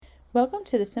Welcome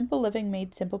to the Simple Living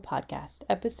Made Simple podcast,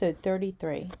 episode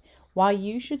 33, Why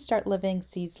You Should Start Living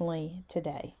Seasonally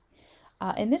Today.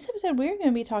 In this episode, we're going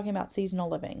to be talking about seasonal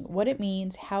living, what it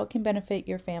means, how it can benefit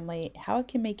your family, how it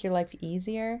can make your life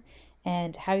easier,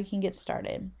 and how you can get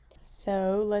started.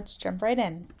 So let's jump right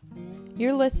in.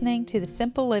 You're listening to the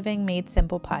Simple Living Made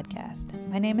Simple podcast.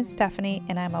 My name is Stephanie,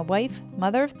 and I'm a wife,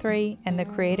 mother of three, and the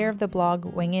creator of the blog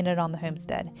Winging It on the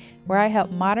Homestead, where I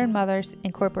help modern mothers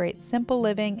incorporate simple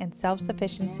living and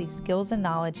self-sufficiency skills and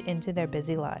knowledge into their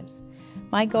busy lives.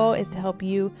 My goal is to help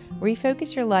you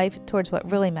refocus your life towards what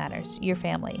really matters, your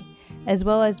family, as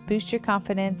well as boost your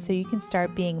confidence so you can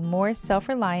start being more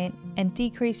self-reliant and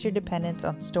decrease your dependence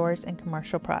on stores and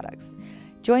commercial products.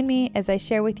 Join me as I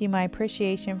share with you my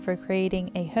appreciation for creating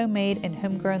a homemade and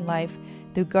homegrown life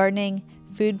through gardening,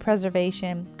 food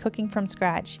preservation, cooking from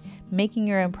scratch, making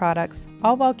your own products,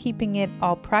 all while keeping it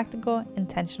all practical,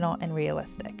 intentional, and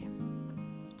realistic.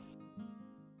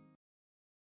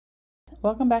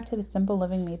 Welcome back to the Simple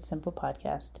Living Made Simple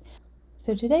podcast.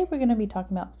 So today we're going to be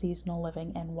talking about seasonal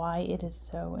living and why it is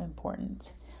so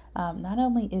important. Not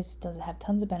only does it have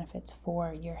tons of benefits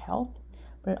for your health,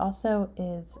 but it also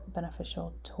is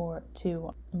beneficial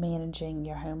to managing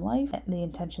your home life, the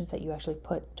intentions that you actually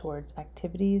put towards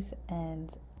activities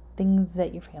and things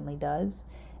that your family does.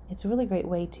 It's a really great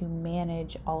way to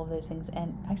manage all of those things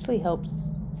and actually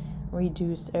helps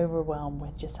reduce overwhelm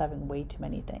with just having way too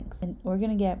many things. And we're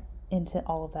going to get into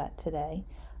all of that today.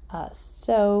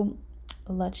 So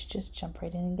let's just jump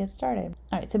right in and get started.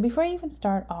 All right, so before I even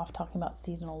start off talking about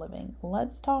seasonal living,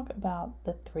 let's talk about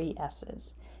the 3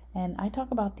 S's. And I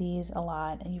talk about these a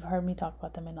lot, and you've heard me talk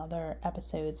about them in other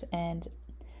episodes. And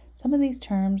some of these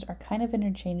terms are kind of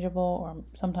interchangeable, or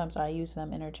sometimes I use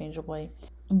them interchangeably,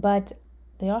 but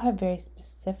they all have very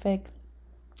specific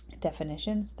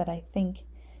definitions that I think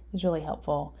is really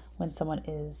helpful when someone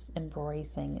is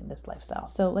embracing this lifestyle.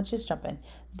 So let's just jump in.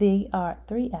 The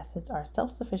 3 S's are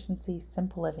self-sufficiency,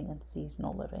 simple living, and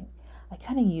seasonal living. I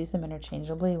kind of use them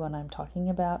interchangeably when I'm talking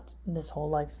about this whole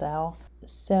lifestyle.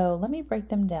 So let me break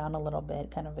them down a little bit,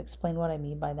 kind of explain what I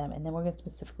mean by them, and then we're going to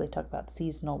specifically talk about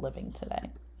seasonal living today.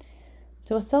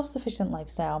 So a self-sufficient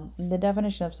lifestyle, the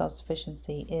definition of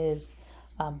self-sufficiency is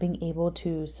being able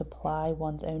to supply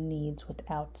one's own needs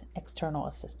without external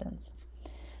assistance.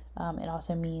 It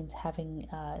also means having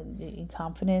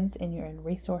confidence in your own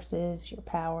resources, your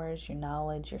powers, your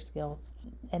knowledge, your skills,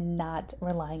 and not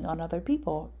relying on other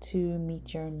people to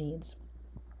meet your needs.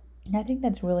 And I think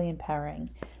that's really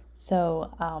empowering. So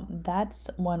that's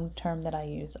one term that I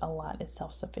use a lot is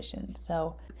self-sufficient.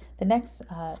 So the next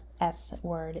S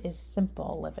word is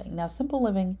simple living. Now, simple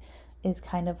living is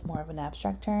kind of more of an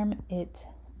abstract term. It's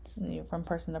from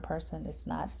person to person.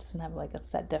 Doesn't have like a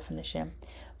set definition.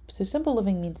 So simple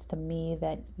living means to me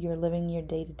that you're living your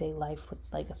day-to-day life with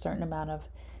like a certain amount of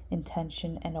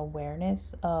intention and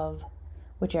awareness of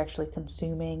what you're actually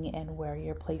consuming and where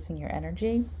you're placing your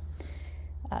energy.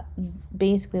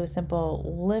 Basically, with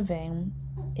simple living,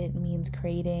 it means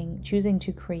choosing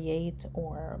to create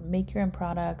or make your own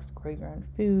products, grow your own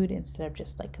food instead of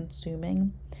just like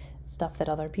consuming stuff that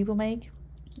other people make.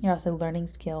 You're also learning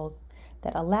skills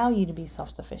that allow you to be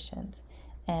self-sufficient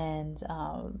and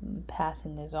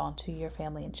passing those on to your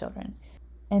family and children.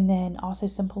 And then also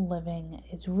simple living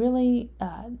is really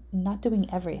not doing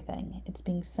everything. It's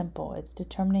being simple. It's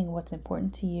determining what's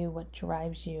important to you, what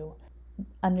drives you,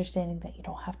 understanding that you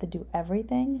don't have to do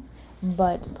everything,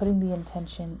 but putting the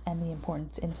intention and the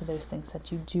importance into those things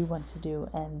that you do want to do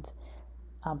and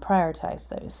prioritize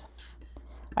those.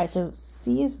 All right, so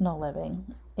seasonal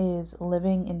living is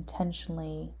living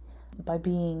intentionally by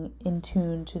being in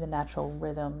tune to the natural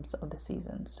rhythms of the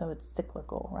seasons. So it's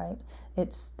cyclical, right?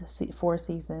 It's the 4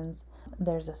 seasons.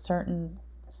 There's a certain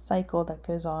cycle that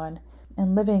goes on,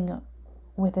 and living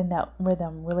within that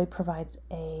rhythm really provides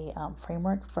a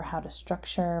framework for how to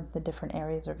structure the different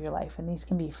areas of your life. And these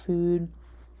can be food,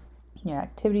 your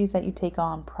activities that you take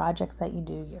on, projects that you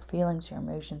do, your feelings, your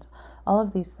emotions. All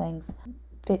of these things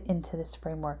fit into this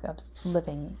framework of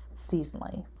living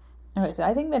seasonally. Okay, so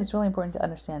I think that it's really important to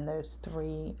understand those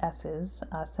 3 S's,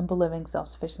 simple living,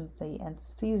 self-sufficiency, and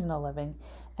seasonal living.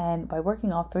 And by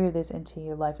working all 3 of those into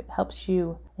your life, it helps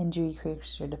you and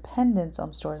decrease your dependence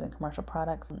on stores and commercial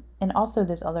products. And also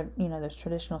there's other, there's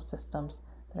traditional systems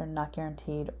that are not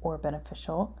guaranteed or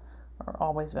beneficial or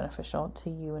always beneficial to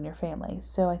you and your family.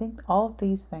 So I think all of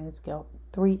these things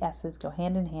 3 S's go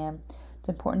hand in hand. It's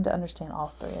important to understand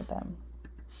all 3 of them.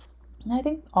 And I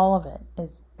think all of it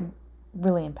is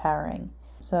really empowering.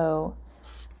 So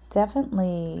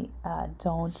definitely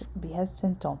don't be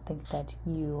hesitant. Don't think that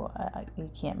you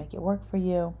can't make it work for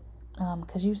you.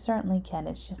 because you certainly can.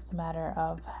 It's just a matter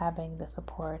of having the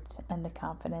support and the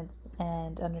confidence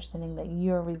and understanding that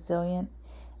you're resilient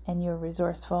and you're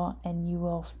resourceful and you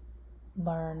will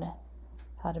learn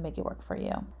how to make it work for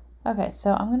you. Okay,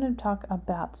 so I'm going to talk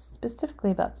specifically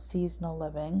about seasonal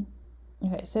living.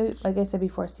 Okay, so like I said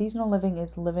before, seasonal living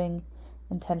is living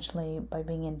intentionally by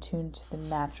being in tune to the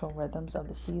natural rhythms of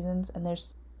the seasons. And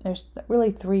there's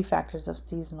really three factors of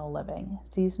seasonal living: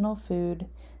 seasonal food,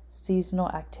 seasonal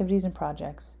activities and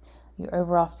projects, your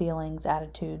overall feelings,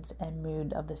 attitudes, and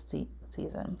mood of the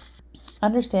season.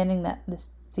 Understanding that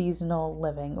this seasonal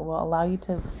living will allow you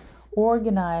to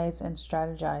organize and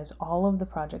strategize all of the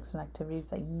projects and activities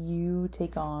that you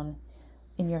take on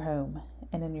in your home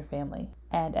and in your family.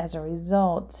 And as a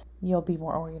result, you'll be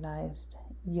more organized,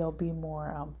 you'll be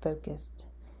more focused,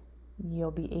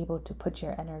 you'll be able to put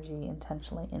your energy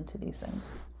intentionally into these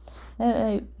things.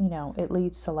 And it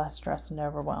leads to less stress and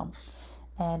overwhelm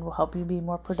and will help you be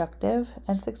more productive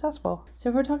and successful. So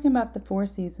if we're talking about the 4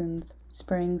 seasons,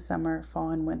 spring, summer, fall,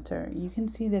 and winter, you can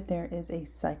see that there is a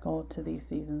cycle to these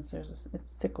seasons. It's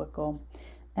cyclical.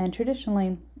 And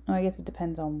traditionally, I guess it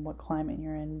depends on what climate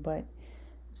you're in, but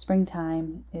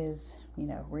springtime is,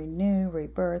 renew,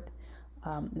 rebirth.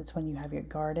 It's when you have your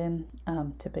garden,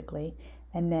 typically.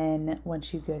 And then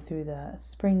once you go through the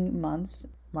spring months,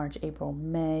 March, April,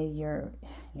 May, your,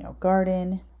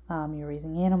 garden, you're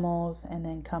raising animals, and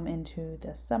then come into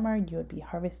the summer, you would be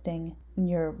harvesting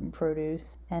your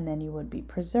produce, and then you would be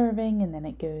preserving, and then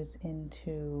it goes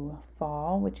into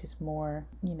fall, which is more,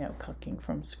 cooking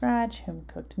from scratch, home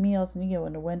cooked meals, and you go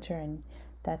into winter, and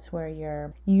that's where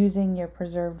you're using your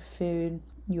preserved food.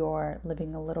 You're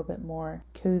living a little bit more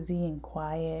cozy and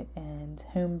quiet and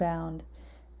homebound,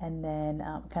 and then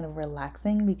kind of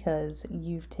relaxing because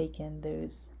you've taken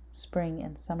those spring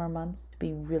and summer months to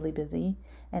be really busy,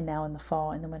 and now in the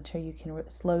fall and the winter you can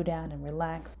slow down and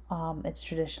relax. It's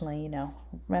traditionally,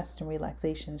 rest and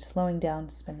relaxation, slowing down,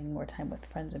 spending more time with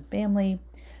friends and family.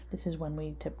 This is when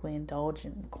we typically indulge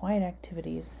in quiet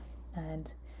activities,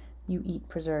 and you eat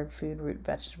preserved food, root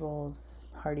vegetables,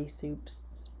 hearty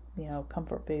soups,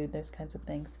 comfort food, those kinds of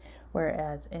things.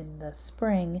 Whereas in the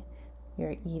spring,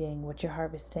 you're eating what you're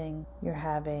harvesting, you're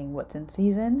having what's in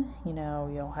season.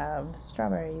 You'll have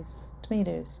strawberries,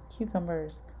 tomatoes,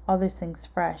 cucumbers, all those things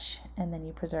fresh, and then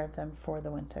you preserve them for the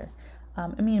winter.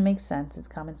 It makes sense, it's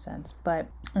common sense, but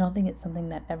I don't think it's something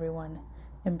that everyone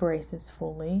embraces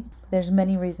fully. There's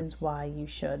many reasons why you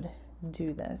should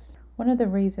do this. One of the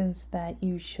reasons that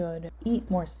you should eat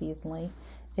more seasonally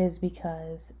is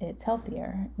because it's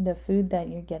healthier. The food that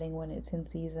you're getting when it's in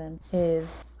season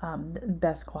is the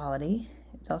best quality.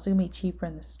 It's also going to be cheaper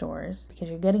in the stores because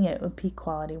you're getting it with peak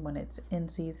quality when it's in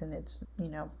season. It's,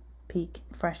 peak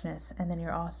freshness, and then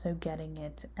you're also getting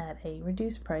it at a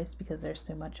reduced price because there's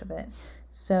so much of it.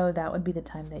 So that would be the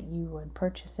time that you would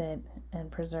purchase it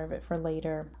and preserve it for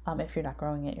later if you're not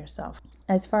growing it yourself.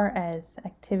 As far as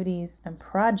activities and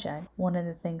project, one of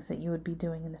the things that you would be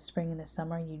doing in the spring and the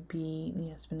summer, you'd be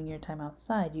spending your time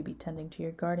outside, you'd be tending to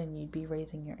your garden, you'd be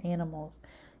raising your animals,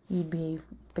 you'd be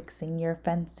fixing your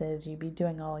fences, you'd be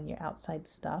doing all your outside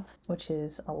stuff, which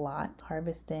is a lot.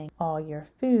 Harvesting all your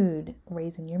food,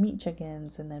 raising your meat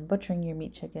chickens, and then butchering your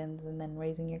meat chickens, and then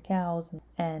raising your cows,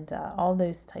 and all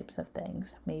those types of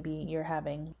things. Maybe you're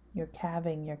calving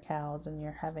your cows, and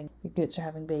your goats are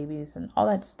having babies, and all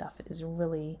that stuff is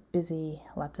really busy,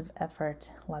 lots of effort,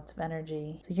 lots of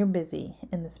energy. So you're busy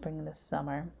in the spring and the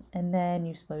summer, and then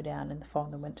you slow down in the fall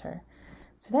and the winter.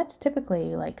 So that's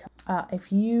typically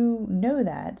if you know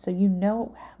that, so you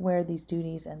know where these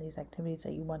duties and these activities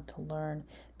that you want to learn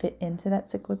fit into that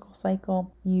cyclical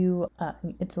cycle,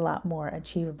 it's a lot more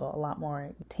achievable, a lot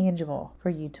more tangible for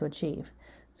you to achieve.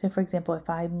 So for example, if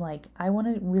I'm I want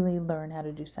to really learn how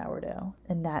to do sourdough,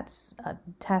 and that's a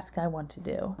task I want to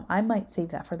do, I might save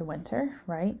that for the winter,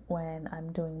 right? When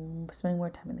I'm spending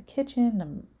more time in the kitchen,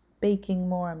 I'm baking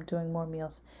more, I'm doing more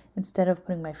meals, instead of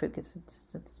putting my focus,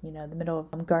 it's the middle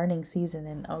of gardening season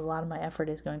and a lot of my effort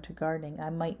is going to gardening.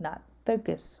 I might not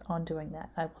focus on doing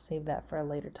that. I will save that for a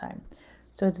later time.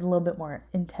 So it's a little bit more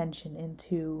intention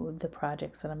into the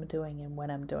projects that I'm doing and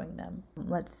when I'm doing them.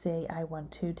 Let's say I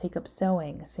want to take up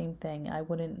sewing, same thing. I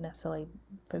wouldn't necessarily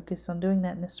focus on doing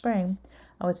that in the spring.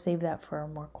 I would save that for a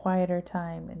more quieter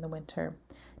time in the winter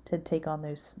to take on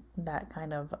that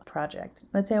kind of project.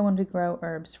 Let's say I wanted to grow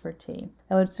herbs for tea.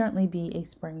 That would certainly be a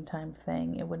springtime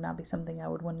thing. It would not be something I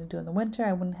would want to do in the winter.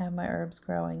 I wouldn't have my herbs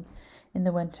growing in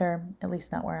the winter, at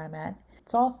least not where I'm at.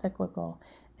 It's all cyclical,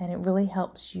 and it really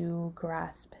helps you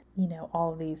grasp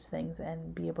all of these things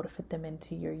and be able to fit them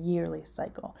into your yearly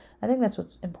cycle. I think that's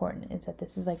what's important, is that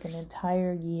this is like an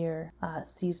entire year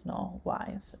seasonal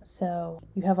wise. So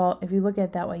if you look at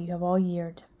it that way, you have all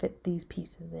year to fit these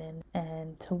pieces in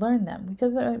and to learn them,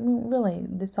 because really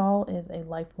this all is a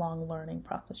lifelong learning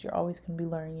process. You're always going to be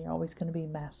learning, you're always going to be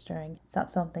mastering. It's not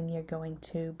something you're going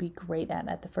to be great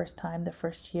at the first time, the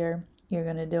first year you're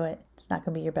going to do it. It's not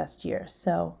going to be your best year.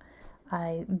 So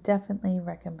I definitely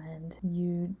recommend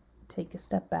you take a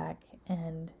step back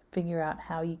and figure out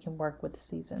how you can work with the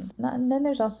season. And then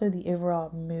there's also the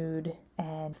overall mood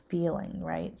and feeling,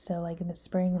 right? So like in the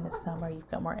spring and the summer,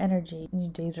 you've got more energy and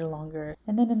your days are longer.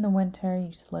 And then in the winter,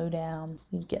 you slow down,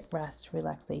 you get rest,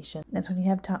 relaxation. That's when you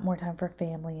have more time for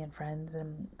family and friends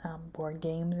and board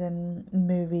games and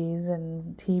movies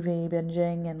and TV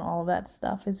binging, and all that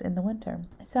stuff is in the winter.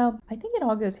 So I think it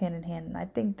all goes hand in hand. And I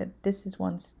think that this is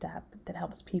one step that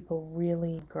helps people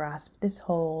really grasp this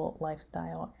whole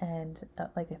lifestyle and,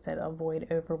 like I said, avoid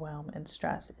overwhelm and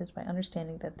stress, is by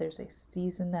understanding that there's a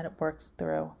season that it works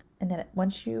through, and that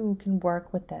once you can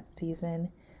work with that season,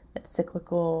 that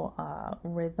cyclical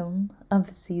rhythm of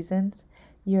the seasons,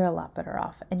 you're a lot better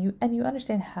off, and you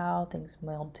understand how things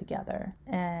meld together,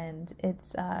 and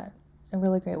it's a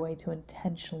really great way to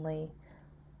intentionally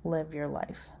live your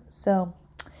life. So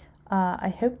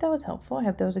I hope that was helpful. I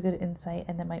hope that was a good insight,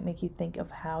 and that might make you think of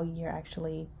how you're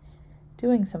actually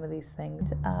doing some of these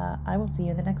things. I will see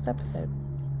you in the next episode.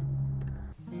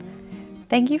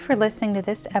 Thank you for listening to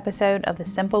this episode of the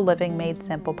Simple Living Made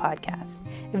Simple podcast.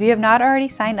 If you have not already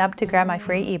signed up to grab my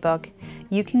free ebook,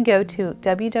 you can go to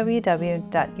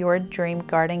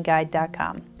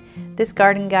www.yourdreamgardenguide.com. This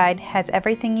garden guide has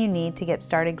everything you need to get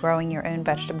started growing your own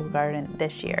vegetable garden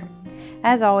this year.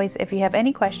 As always, if you have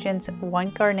any questions,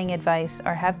 want gardening advice,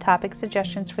 or have topic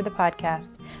suggestions for the podcast,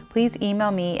 please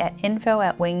email me at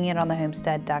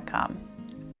info@wingingitonthehomestead.com.